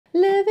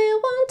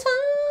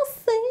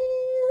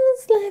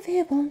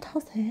Leviwand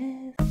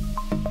tosses.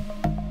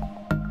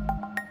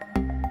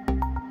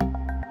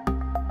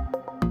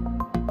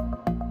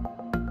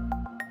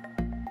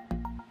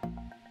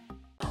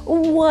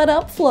 What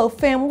up, Flow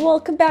fam?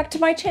 Welcome back to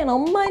my channel.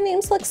 My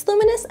name's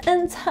Luminous,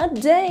 and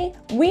today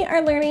we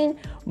are learning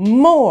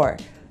more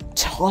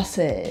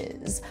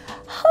tosses.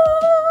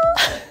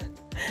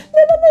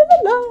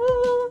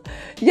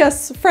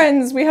 Yes,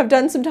 friends, we have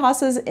done some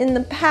tosses in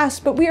the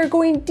past, but we are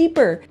going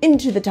deeper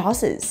into the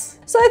tosses.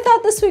 So I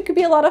thought this week could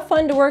be a lot of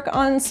fun to work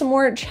on some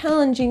more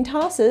challenging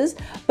tosses,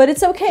 but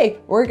it's okay.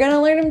 We're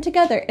gonna learn them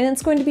together, and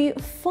it's going to be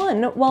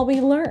fun while we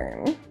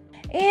learn.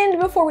 And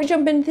before we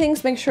jump into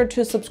things, make sure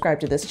to subscribe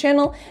to this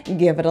channel,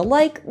 give it a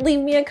like, leave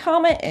me a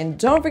comment, and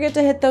don't forget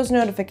to hit those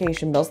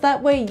notification bells.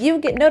 That way you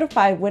get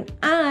notified when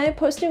I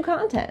post new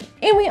content.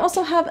 And we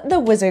also have the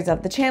wizards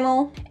of the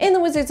channel. And the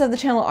wizards of the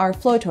channel are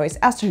Flow Toys,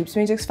 Astro Hoops,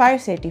 Magix, Fire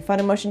Safety, Fun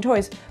and Motion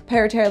Toys,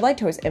 Pyroterra Light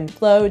Toys, and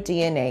Flow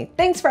DNA.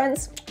 Thanks,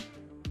 friends.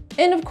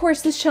 And of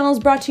course, this channel is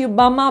brought to you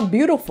by my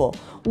beautiful,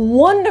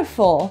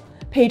 wonderful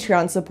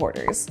Patreon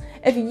supporters.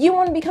 If you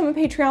want to become a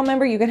Patreon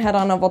member, you can head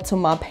on over to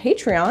my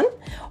Patreon,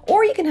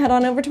 or you can head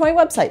on over to my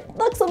website,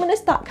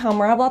 luxwand.com,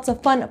 where I have lots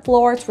of fun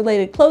flow arts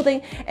related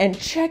clothing, and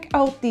check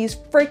out these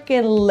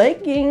freaking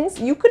leggings.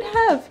 You could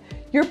have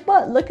your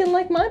butt looking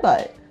like my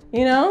butt,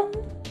 you know?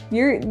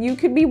 You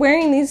could be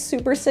wearing these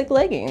super sick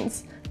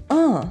leggings.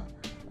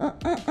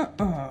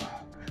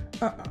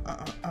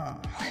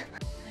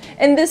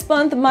 And this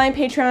month, my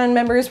Patreon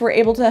members were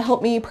able to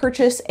help me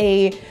purchase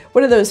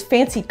one of those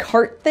fancy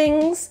cart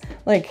things.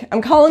 Like,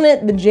 I'm calling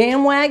it the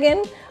Jam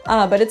Wagon,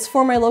 but it's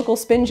for my local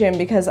spin gym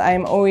because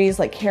I'm always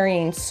like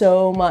carrying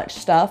so much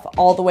stuff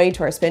all the way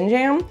to our spin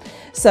jam.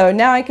 So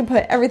now I can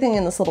put everything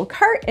in this little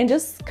cart and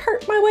just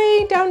cart my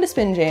way down to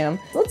spin jam.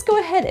 Let's go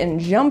ahead and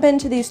jump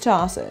into these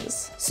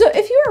tosses. So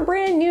if you are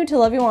brand new to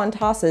Leviwand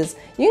tosses,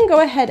 you can go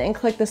ahead and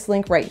click this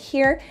link right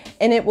here,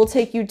 and it will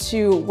take you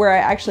to where I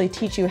actually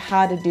teach you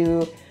how to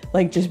do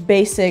like just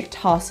basic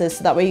tosses,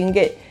 so that way you can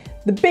get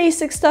the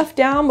basic stuff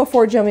down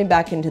before jumping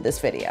back into this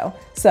video.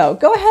 So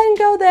go ahead and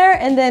go there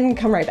and then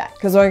come right back,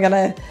 because we're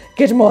gonna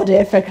get more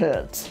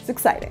difficult. It's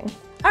exciting.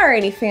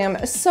 Alrighty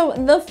fam, so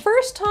the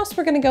first toss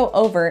we're gonna go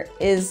over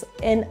is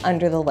an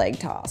under the leg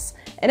toss.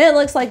 And it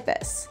looks like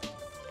this.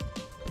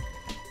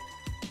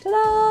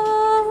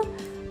 Ta-da!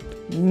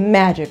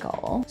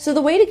 Magical. So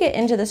the way to get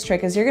into this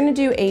trick is you're gonna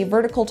do a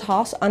vertical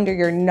toss under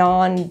your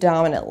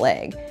non-dominant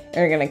leg, and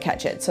you're gonna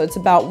catch it. So it's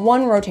about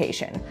one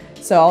rotation.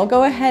 So I'll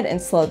go ahead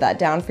and slow that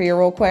down for you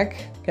real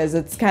quick, because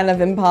it's kind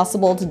of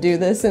impossible to do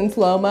this in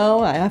slow-mo.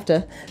 I have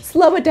to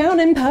slow it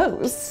down in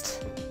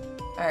post.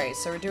 All right,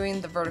 so we're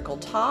doing the vertical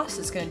toss.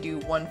 It's gonna do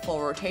one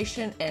full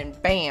rotation, and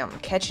bam,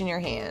 catch in your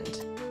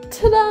hand.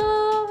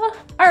 Ta-da!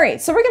 All right,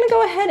 so we're gonna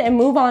go ahead and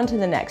move on to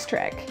the next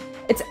trick.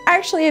 It's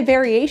actually a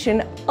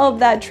variation of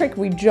that trick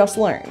we just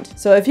learned.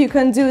 So if you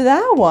can do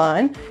that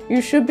one,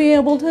 you should be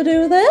able to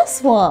do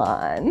this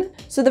one.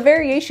 So the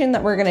variation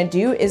that we're gonna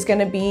do is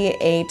gonna be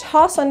a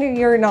toss under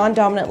your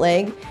non-dominant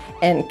leg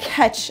and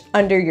catch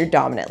under your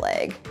dominant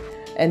leg.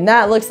 And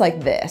that looks like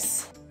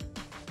this.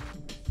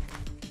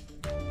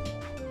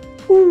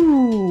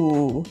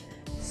 Ooh,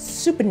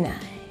 super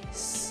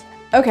nice.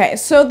 Okay,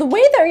 so the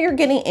way that you're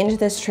getting into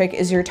this trick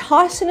is you're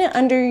tossing it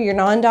under your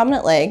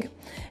non-dominant leg,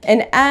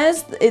 and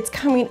as it's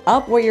coming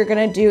up, what you're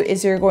gonna do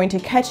is you're going to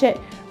catch it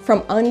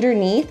from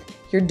underneath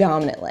your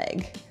dominant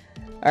leg.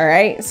 All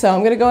right, so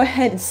I'm gonna go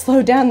ahead and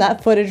slow down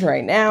that footage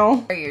right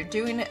now. You're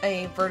doing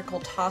a vertical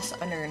toss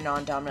under your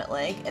non-dominant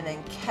leg and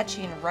then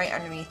catching right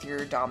underneath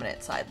your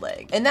dominant side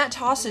leg. And that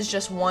toss is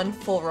just one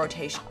full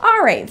rotation.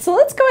 All right, so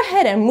let's go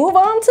ahead and move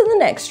on to the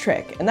next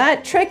trick. And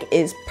that trick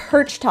is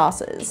perch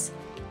tosses.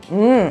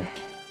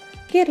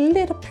 Get a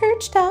little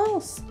perch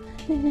toss.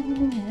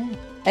 And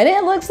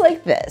it looks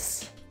like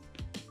this.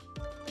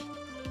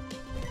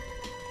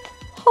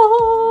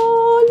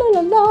 Oh, la,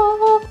 la,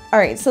 la. All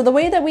right, so the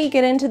way that we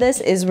get into this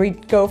is we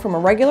go from a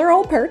regular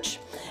old perch,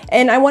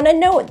 and I want to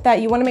note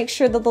that you want to make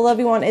sure that the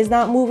Leviwand is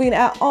not moving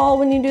at all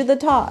when you do the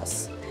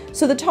toss.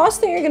 So the toss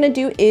that you're going to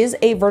do is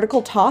a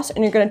vertical toss,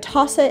 and you're going to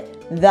toss it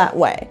that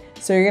way.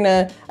 So you're going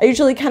to, I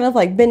usually kind of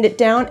like bend it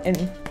down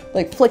and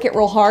like flick it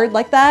real hard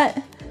like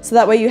that. So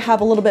that way you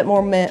have a little bit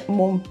more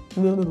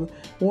momentum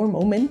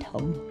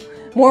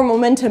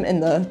in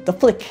the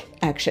flick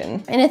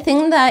action. And a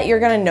thing that you're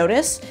gonna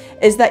notice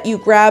is that you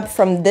grab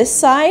from this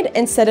side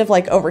instead of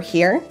like over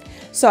here.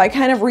 So I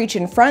kind of reach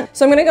in front.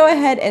 So I'm gonna go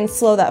ahead and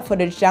slow that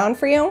footage down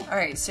for you. All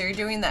right, so you're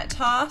doing that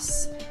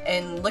toss,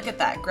 and look at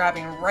that,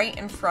 grabbing right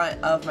in front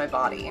of my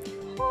body.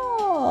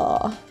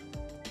 Oh,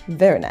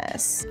 very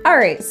nice. All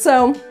right,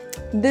 so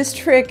this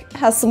trick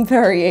has some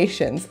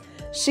variations.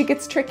 She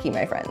gets tricky,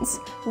 my friends,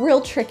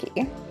 real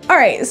tricky. All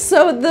right,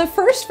 so the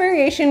first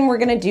variation we're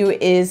gonna do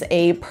is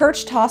a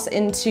perch toss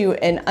into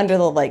an under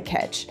the leg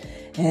catch.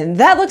 And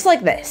that looks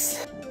like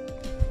this.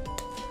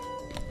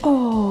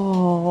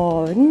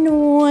 Oh,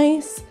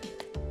 nice,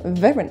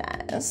 very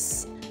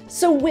nice.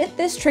 So with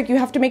this trick, you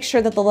have to make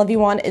sure that the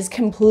Leviwand is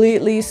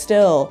completely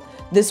still.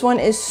 This one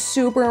is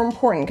super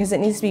important because it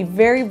needs to be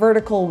very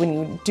vertical when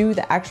you do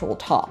the actual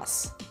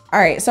toss. All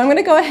right, so I'm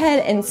gonna go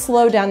ahead and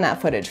slow down that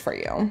footage for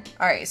you. All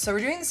right, so we're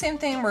doing the same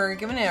thing. We're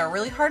giving it a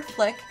really hard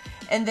flick.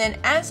 And then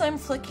as I'm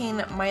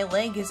flicking, my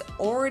leg is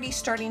already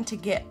starting to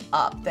get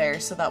up there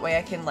so that way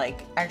I can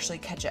like actually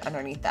catch it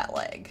underneath that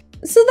leg.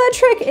 So that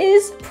trick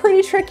is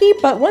pretty tricky,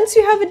 but once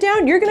you have it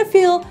down, you're gonna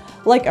feel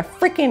like a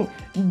freaking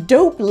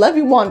dope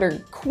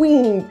Leviwander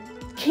queen,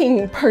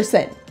 king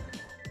person.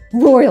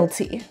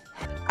 Royalty.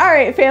 All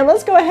right, fam,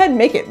 let's go ahead and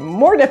make it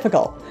more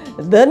difficult.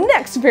 The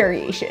next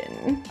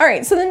variation. All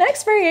right, so the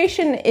next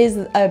variation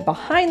is a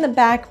behind the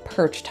back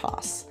perch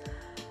toss.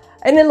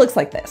 And it looks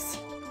like this.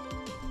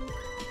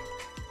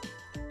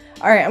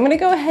 All right, I'm gonna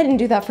go ahead and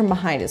do that from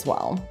behind as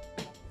well.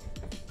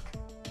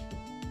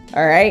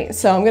 All right,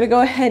 so I'm gonna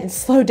go ahead and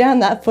slow down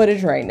that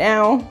footage right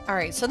now. All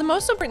right, so the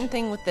most important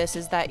thing with this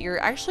is that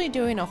you're actually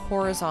doing a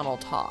horizontal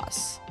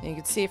toss. And you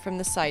can see it from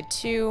this side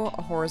too,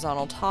 a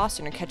horizontal toss,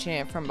 and you're catching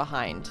it from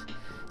behind.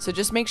 So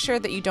just make sure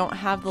that you don't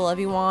have the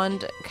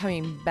Leviwand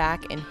coming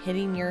back and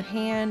hitting your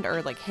hand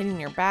or like hitting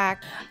your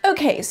back.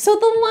 Okay, so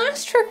the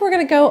last trick we're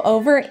gonna go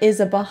over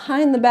is a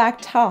behind the back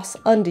toss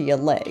under your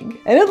leg.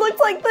 And it looks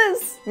like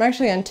this. I'm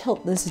actually gonna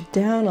tilt this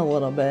down a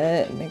little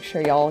bit and make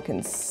sure y'all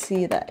can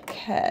see that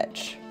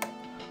catch.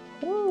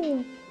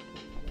 Ooh.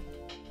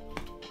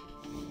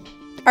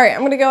 All right,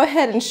 I'm gonna go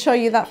ahead and show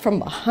you that from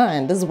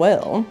behind as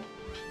well.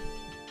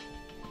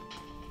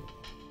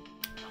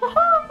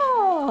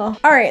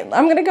 All right,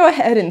 I'm gonna go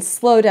ahead and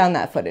slow down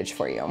that footage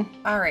for you.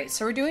 All right,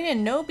 so we're doing a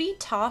no beat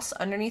toss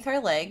underneath our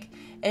leg.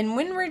 And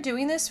when we're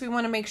doing this, we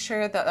wanna make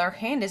sure that our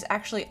hand is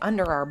actually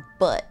under our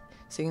butt.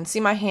 So you can see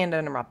my hand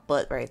under my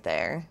butt right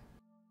there.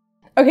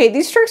 Okay,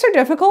 these tricks are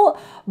difficult,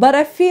 but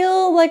I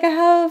feel like I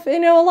have,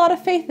 a lot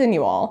of faith in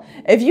you all.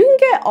 If you can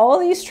get all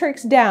these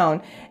tricks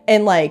down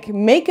and like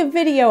make a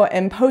video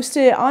and post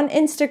it on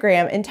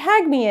Instagram and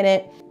tag me in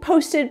it,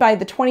 posted by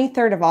the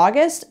 23rd of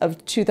August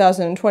of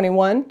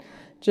 2021,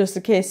 just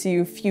in case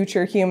you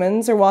future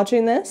humans are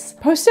watching this.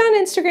 Post it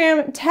on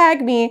Instagram,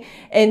 tag me,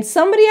 and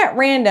somebody at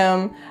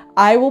random,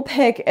 I will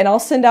pick and I'll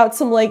send out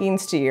some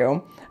leggings to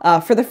you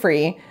for the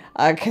free,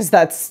 because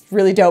that's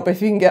really dope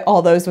if you can get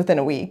all those within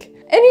a week.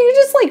 And you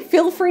just like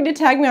feel free to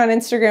tag me on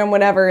Instagram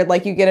whenever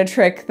like you get a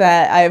trick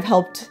that I've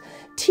helped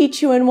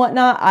teach you and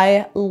whatnot.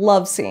 I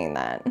love seeing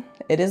that.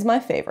 It is my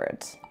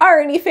favorite.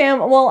 Alrighty fam,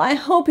 well I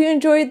hope you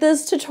enjoyed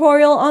this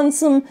tutorial on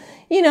some,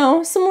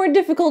 some more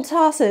difficult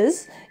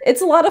tosses.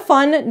 It's a lot of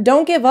fun.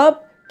 Don't give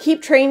up,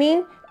 keep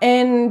training,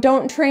 and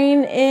don't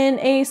train in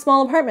a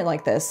small apartment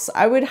like this.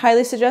 I would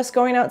highly suggest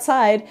going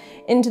outside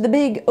into the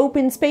big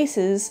open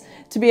spaces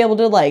to be able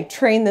to like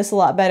train this a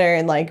lot better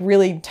and like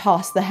really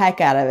toss the heck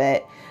out of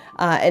it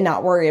and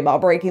not worry about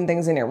breaking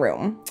things in your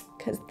room,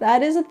 because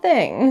that is a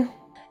thing.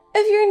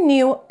 If you're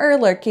new or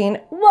lurking,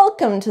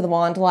 welcome to the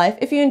Wand Life.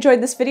 If you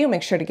enjoyed this video,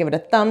 make sure to give it a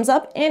thumbs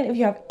up. And if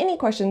you have any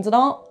questions at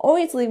all,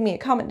 always leave me a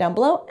comment down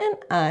below and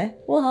I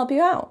will help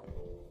you out.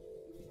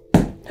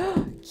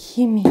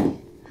 Kimmy,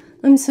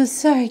 I'm so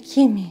sorry,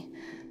 Kimmy.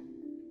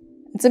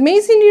 It's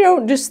amazing you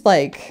don't just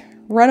like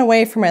run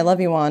away from my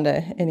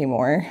Leviwand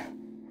anymore.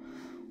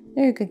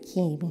 You're a good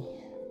Kimmy.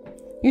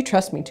 You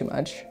trust me too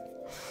much.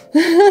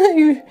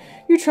 you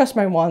trust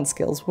my wand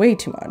skills way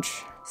too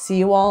much. See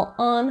you all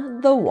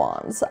on the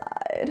wand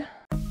side.